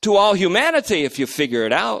 To all humanity, if you figure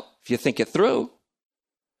it out, if you think it through.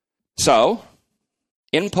 So,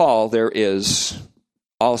 in Paul, there is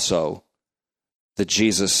also the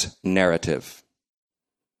Jesus narrative.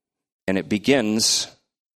 And it begins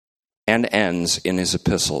and ends in his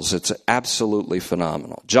epistles. It's absolutely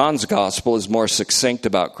phenomenal. John's gospel is more succinct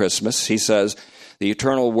about Christmas. He says, the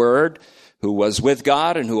eternal Word, who was with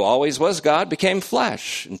God and who always was God, became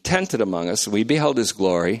flesh and tented among us. We beheld his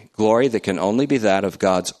glory, glory that can only be that of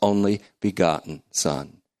God's only begotten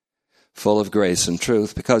Son, full of grace and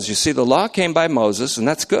truth. Because you see, the law came by Moses, and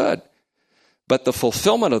that's good. But the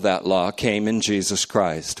fulfillment of that law came in Jesus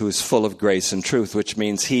Christ, who is full of grace and truth, which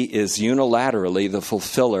means he is unilaterally the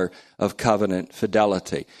fulfiller of covenant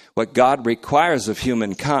fidelity. What God requires of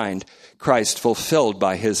humankind, Christ fulfilled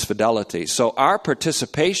by his fidelity. So our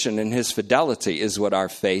participation in his fidelity is what our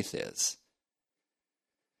faith is.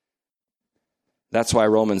 That's why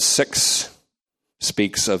Romans 6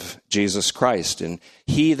 speaks of Jesus Christ. And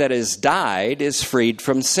he that is died is freed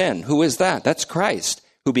from sin. Who is that? That's Christ,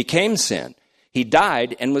 who became sin. He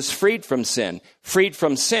died and was freed from sin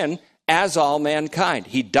as all mankind.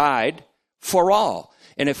 He died for all.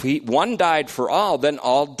 And if one died for all, then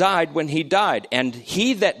all died when he died. And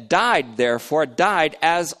he that died, therefore, died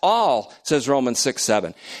as all, says Romans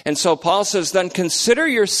 6:7. And so Paul says, then consider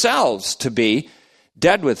yourselves to be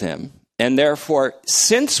dead with him. And therefore,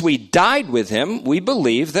 since we died with him, we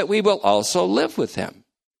believe that we will also live with him.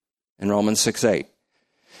 In Romans 6:8.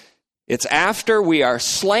 It's after we are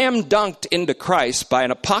slam dunked into Christ by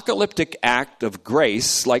an apocalyptic act of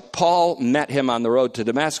grace, like Paul met him on the road to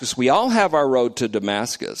Damascus. We all have our road to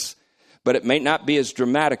Damascus, but it may not be as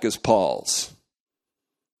dramatic as Paul's.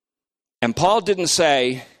 And Paul didn't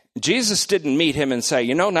say, Jesus didn't meet him and say,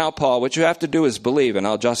 now, Paul, what you have to do is believe, and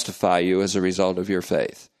I'll justify you as a result of your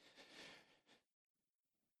faith.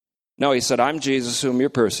 No, he said, I'm Jesus whom you're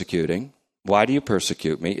persecuting. Why do you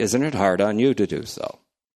persecute me? Isn't it hard on you to do so?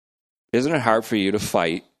 Isn't it hard for you to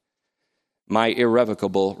fight my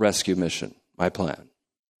irrevocable rescue mission, my plan?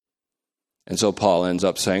 And so Paul ends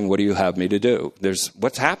up saying, what do you have me to do? There's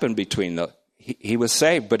what's happened between he was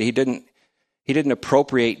saved, but he didn't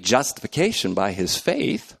appropriate justification by his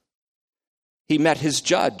faith. He met his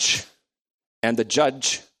judge, and the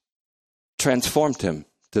judge transformed him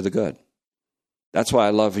to the good. That's why I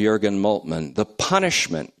love Jürgen Moltmann. The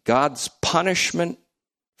punishment, God's punishment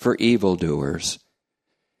for evildoers,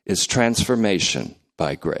 is transformation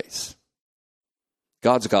by grace.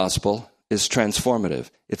 God's gospel is transformative.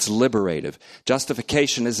 It's liberative.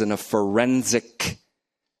 Justification isn't a forensic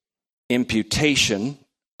imputation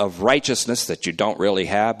of righteousness that you don't really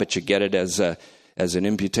have, but you get it as an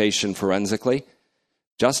imputation forensically.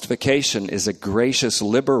 Justification is a gracious,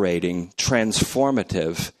 liberating,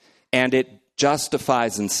 transformative, and it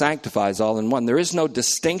justifies and sanctifies all in one. There is no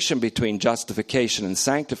distinction between justification and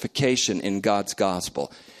sanctification in God's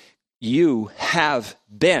gospel. You have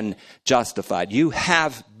been justified. You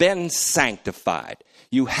have been sanctified.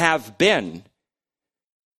 You have been.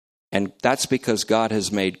 And that's because God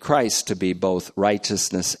has made Christ to be both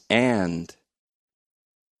righteousness and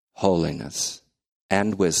holiness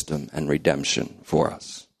and wisdom and redemption for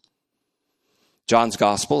us. John's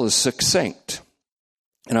gospel is succinct.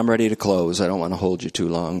 And I'm ready to close. I don't want to hold you too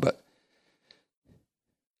long, but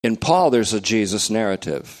in Paul, there's a Jesus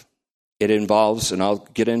narrative. It involves, and I'll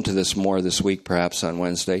get into this more this week, perhaps on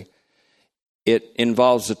Wednesday, it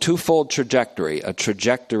involves a twofold trajectory, a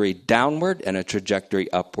trajectory downward and a trajectory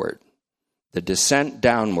upward. The descent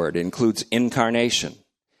downward includes incarnation,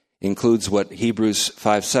 includes what Hebrews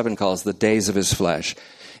 5:7 calls the days of his flesh,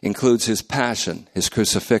 includes his passion, his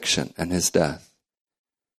crucifixion, and his death.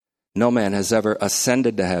 No man has ever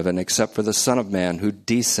ascended to heaven except for the Son of Man who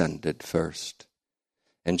descended first.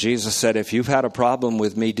 And Jesus said, if you've had a problem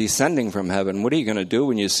with me descending from heaven, what are you going to do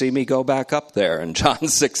when you see me go back up there? In John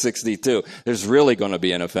 6:62, there's really going to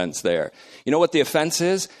be an offense there. You know what the offense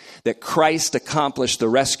is? That Christ accomplished the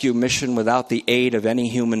rescue mission without the aid of any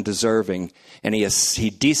human deserving. And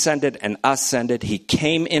he descended and ascended. He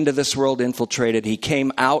came into this world infiltrated. He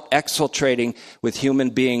came out exfiltrating with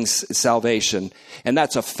human beings' salvation. And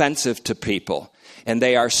that's offensive to people. And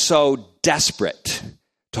they are so desperate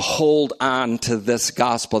to hold on to this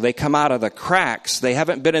gospel. They come out of the cracks. They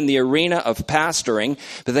haven't been in the arena of pastoring,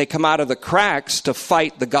 but they come out of the cracks to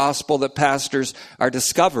fight the gospel that pastors are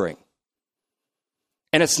discovering.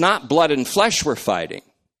 And it's not blood and flesh we're fighting.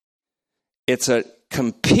 It's a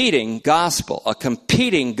competing gospel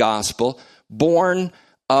born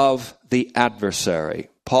of the adversary.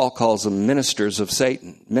 Paul calls them ministers of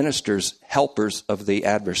Satan, ministers, helpers of the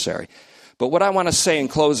adversary. But what I want to say in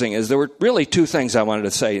closing is there were really two things I wanted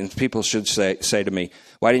to say, and people should say to me,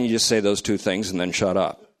 why didn't you just say those two things and then shut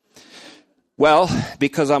up? Well,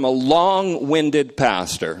 because I'm a long-winded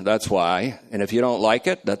pastor, that's why. And if you don't like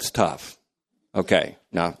it, that's tough. Okay,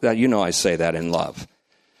 now, you know I say that in love.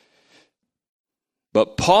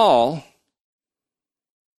 But Paul,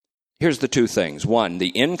 here's the two things. One,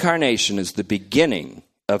 the incarnation is the beginning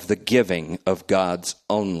of the giving of God's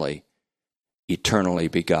only eternally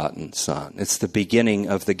begotten Son. It's the beginning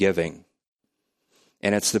of the giving.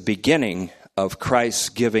 And it's the beginning of Christ's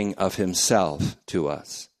giving of himself to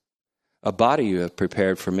us. A body you have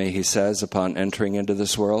prepared for me, he says, upon entering into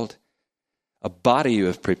this world. A body you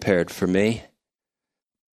have prepared for me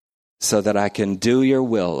so that I can do your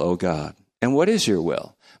will, O God. And what is your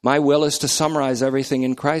will? My will is to summarize everything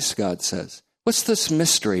in Christ, God says. What's this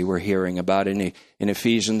mystery we're hearing about in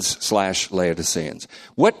Ephesians/Laodiceans?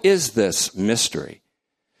 What is this mystery?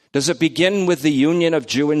 Does it begin with the union of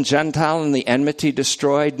Jew and Gentile and the enmity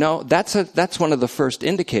destroyed? No, that's one of the first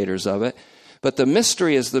indicators of it. But the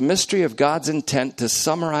mystery is the mystery of God's intent to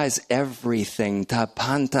summarize everything,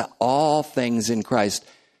 tapanta, all things in Christ.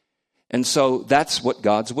 And so that's what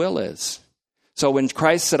God's will is. So when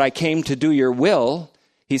Christ said, I came to do your will,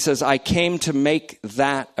 he says, I came to make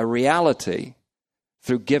that a reality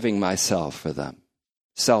through giving myself for them.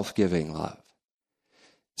 Self-giving love.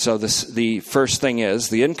 So the first thing is,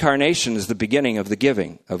 the incarnation is the beginning of the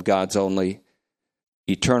giving of God's only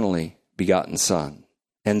eternally begotten Son.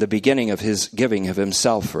 And the beginning of his giving of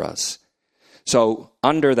himself for us. So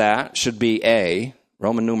under that should be A,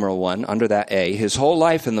 Roman numeral 1, under that A, his whole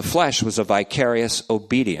life in the flesh was a vicarious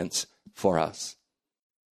obedience for us.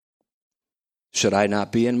 Should I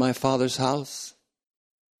not be in my Father's house?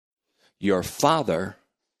 Your Father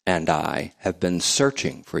and I have been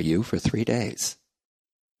searching for you for 3 days.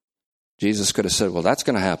 Jesus could have said, well, that's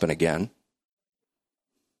going to happen again.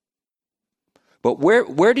 But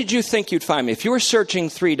where did you think you'd find me? If you were searching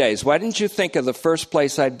 3 days, why didn't you think of the first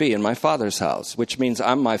place I'd be, in my Father's house, which means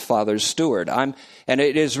I'm my Father's steward. And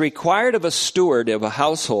it is required of a steward of a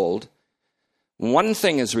household. One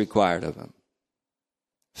thing is required of him.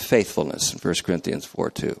 Faithfulness in 1 Corinthians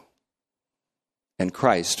 4:2. And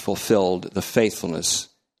Christ fulfilled the faithfulness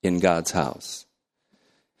in God's house.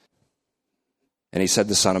 And he said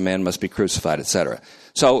the Son of Man must be crucified, etc.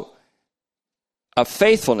 So, a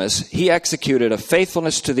faithfulness, he executed a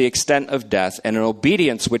faithfulness to the extent of death and an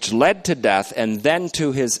obedience which led to death and then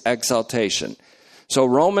to his exaltation. So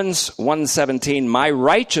Romans 1:17, my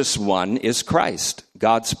righteous one is Christ,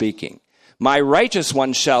 God speaking. My righteous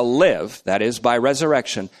one shall live, that is by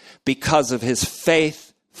resurrection, because of his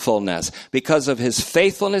faithfulness. Because of his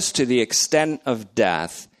faithfulness to the extent of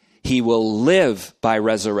death, he will live by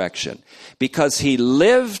resurrection. Because he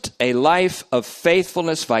lived a life of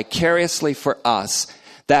faithfulness vicariously for us,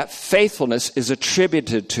 that faithfulness is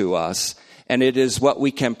attributed to us, and it is what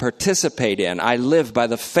we can participate in. I live by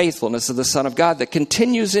the faithfulness of the Son of God that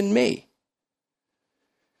continues in me.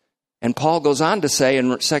 And Paul goes on to say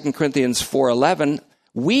in 2 Corinthians 4:11,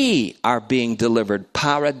 we are being delivered,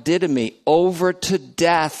 paradidomi, over to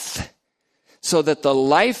death, so that the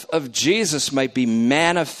life of Jesus might be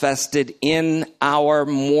manifested in our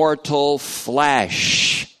mortal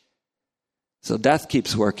flesh. So death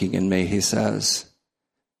keeps working in me, he says,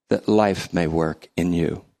 that life may work in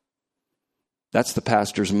you. That's the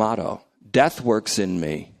pastor's motto. Death works in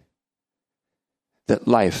me, that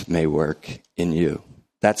life may work in you.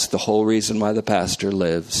 That's the whole reason why the pastor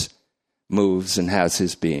lives, moves, and has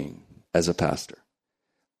his being as a pastor.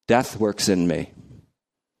 Death works in me.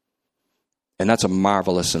 And that's a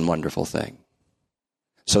marvelous and wonderful thing.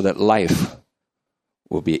 So that life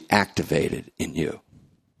will be activated in you.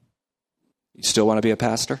 You still want to be a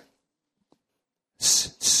pastor?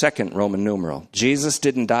 Second Roman numeral. Jesus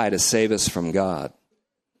didn't die to save us from God,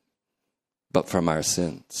 but from our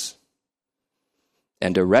sins.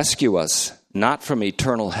 And to rescue us not from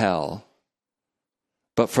eternal hell,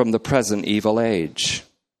 but from the present evil age,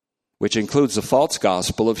 which includes the false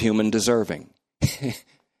gospel of human deserving.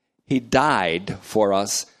 He died for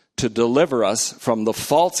us to deliver us from the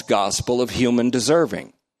false gospel of human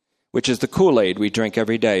deserving, which is the Kool-Aid we drink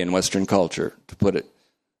every day in Western culture, to put it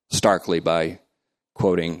starkly by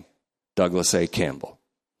quoting Douglas A. Campbell.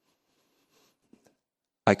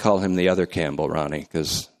 I call him the other Campbell, Ronnie,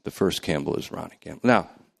 because the first Campbell is Ronnie Campbell. Now,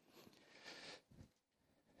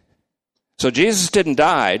 so Jesus didn't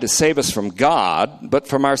die to save us from God, but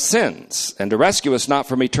from our sins, and to rescue us not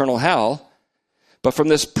from eternal hell, but from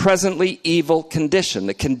this presently evil condition,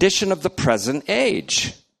 the condition of the present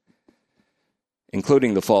age,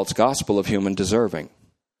 including the false gospel of human deserving.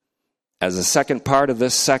 As a second part of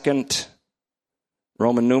this second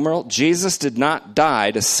Roman numeral, Jesus did not die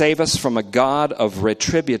to save us from a God of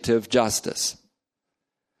retributive justice.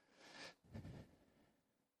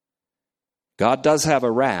 God does have a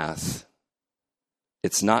wrath.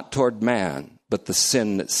 It's not toward man, but the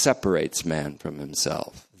sin that separates man from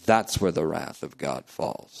himself. That's where the wrath of God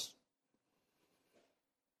falls.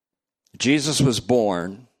 Jesus was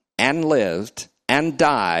born and lived and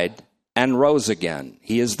died and rose again.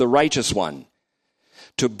 He is the righteous one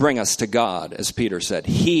to bring us to God, as Peter said.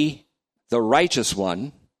 He, the righteous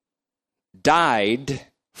one, died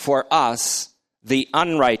for us, the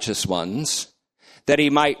unrighteous ones, that he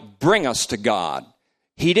might bring us to God.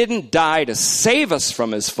 He didn't die to save us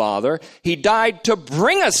from his Father. He died to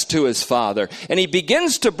bring us to his Father. And he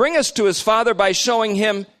begins to bring us to his Father by showing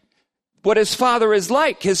him what his Father is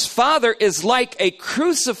like. His Father is like a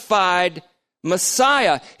crucified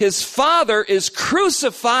Messiah. His Father is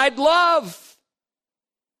crucified love.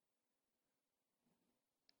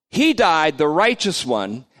 He died, the righteous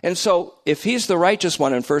one. And so if he's the righteous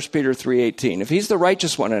one in 1 Peter 3:18, if he's the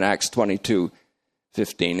righteous one in Acts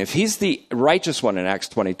 22:15, if he's the righteous one in Acts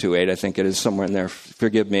 22:8, I think it is somewhere in there.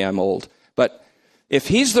 Forgive me, I'm old. But if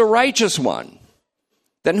he's the righteous one,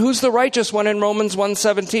 then who's the righteous one in Romans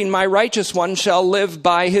 1:17? My righteous one shall live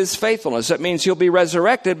by his faithfulness. That means he'll be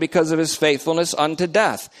resurrected because of his faithfulness unto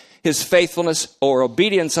death. His faithfulness or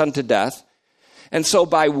obedience unto death. And so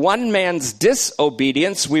by one man's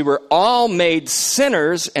disobedience, we were all made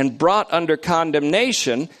sinners and brought under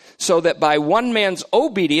condemnation, so that by one man's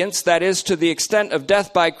obedience, that is to the extent of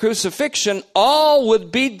death by crucifixion, all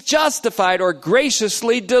would be justified or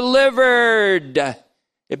graciously delivered.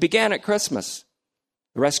 It began at Christmas,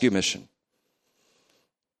 the rescue mission.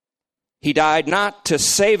 He died not to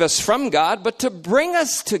save us from God, but to bring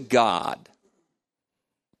us to God,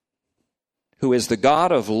 who is the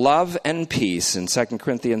God of love and peace, in 2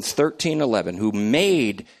 Corinthians 13:11, who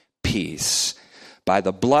made peace by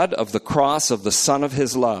the blood of the cross of the Son of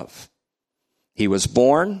his love. He was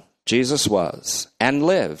born, Jesus was, and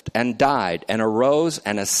lived, and died, and arose,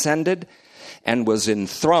 and ascended, and was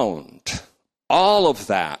enthroned. All of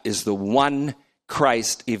that is the one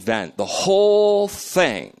Christ event. The whole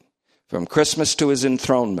thing, from Christmas to his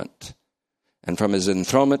enthronement, and from his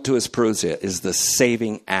enthronement to his parousia, is the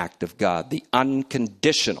saving act of God, the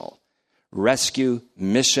unconditional rescue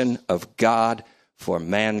mission of God for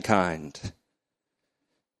mankind.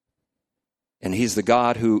 And he's the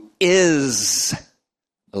God who is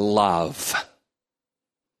love,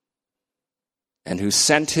 and who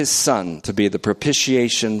sent his Son to be the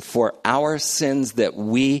propitiation for our sins, that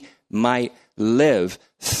we might live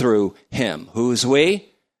through him. Who's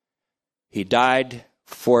we? He died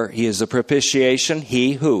for, he is the propitiation.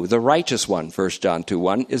 He who? The righteous one, 1 John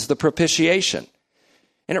 2:1, is the propitiation.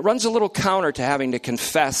 And it runs a little counter to having to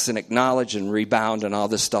confess and acknowledge and rebound and all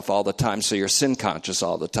this stuff all the time, so you're sin conscious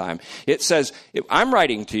all the time. It says, I'm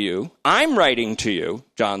writing to you,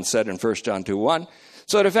 John said in 1 John 2:1,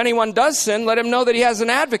 so that if anyone does sin, let him know that he has an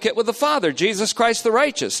advocate with the Father, Jesus Christ the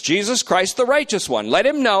righteous, Jesus Christ the righteous one. Let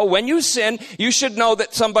him know when you sin, you should know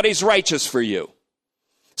that somebody's righteous for you.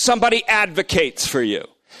 Somebody advocates for you.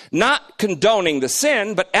 Not condoning the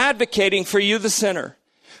sin, but advocating for you, the sinner.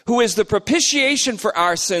 Who is the propitiation for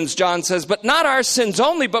our sins, John says, but not our sins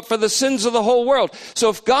only, but for the sins of the whole world. So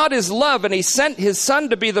if God is love and he sent his Son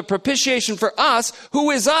to be the propitiation for us, who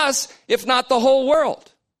is us if not the whole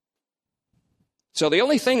world? So the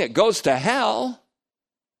only thing that goes to hell,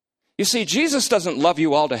 you see, Jesus doesn't love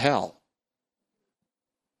you all to hell.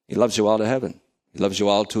 He loves you all to heaven. He loves you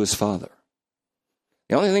all to his Father.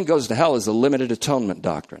 The only thing that goes to hell is the limited atonement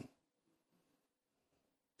doctrine,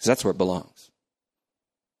 because that's where it belongs.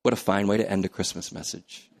 What a fine way to end a Christmas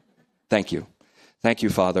message. Thank you. Thank you,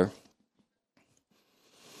 Father.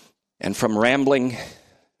 And from rambling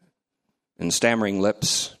and stammering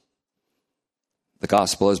lips, the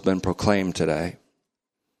gospel has been proclaimed today,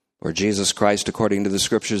 where Jesus Christ, according to the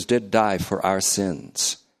scriptures, did die for our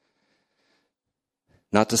sins,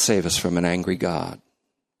 not to save us from an angry God,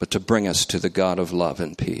 but to bring us to the God of love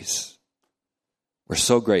and peace. We're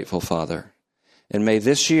so grateful, Father. And may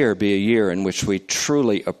this year be a year in which we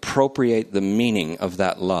truly appropriate the meaning of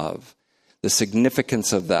that love, the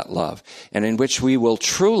significance of that love, and in which we will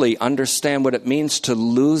truly understand what it means to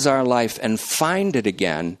lose our life and find it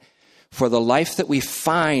again. For the life that we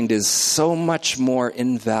find is so much more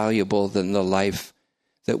invaluable than the life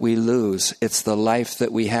that we lose. It's the life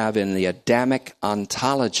that we have in the Adamic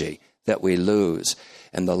ontology that we lose.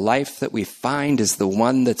 And the life that we find is the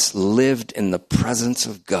one that's lived in the presence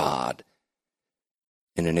of God,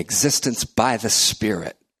 in an existence by the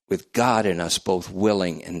Spirit, with God in us both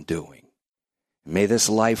willing and doing. May this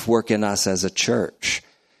life work in us as a church.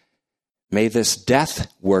 May this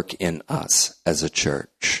death work in us as a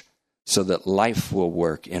church, so that life will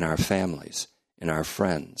work in our families, in our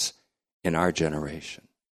friends, in our generation.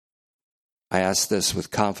 I ask this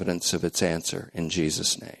with confidence of its answer in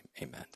Jesus' name. Amen.